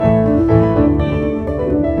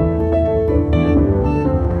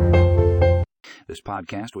This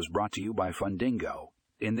podcast was brought to you by Fundingo.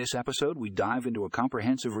 In this episode, we dive into a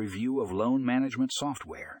comprehensive review of loan management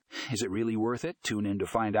software. Is it really worth it? Tune in to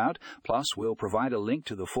find out. Plus, we'll provide a link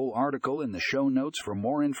to the full article in the show notes for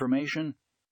more information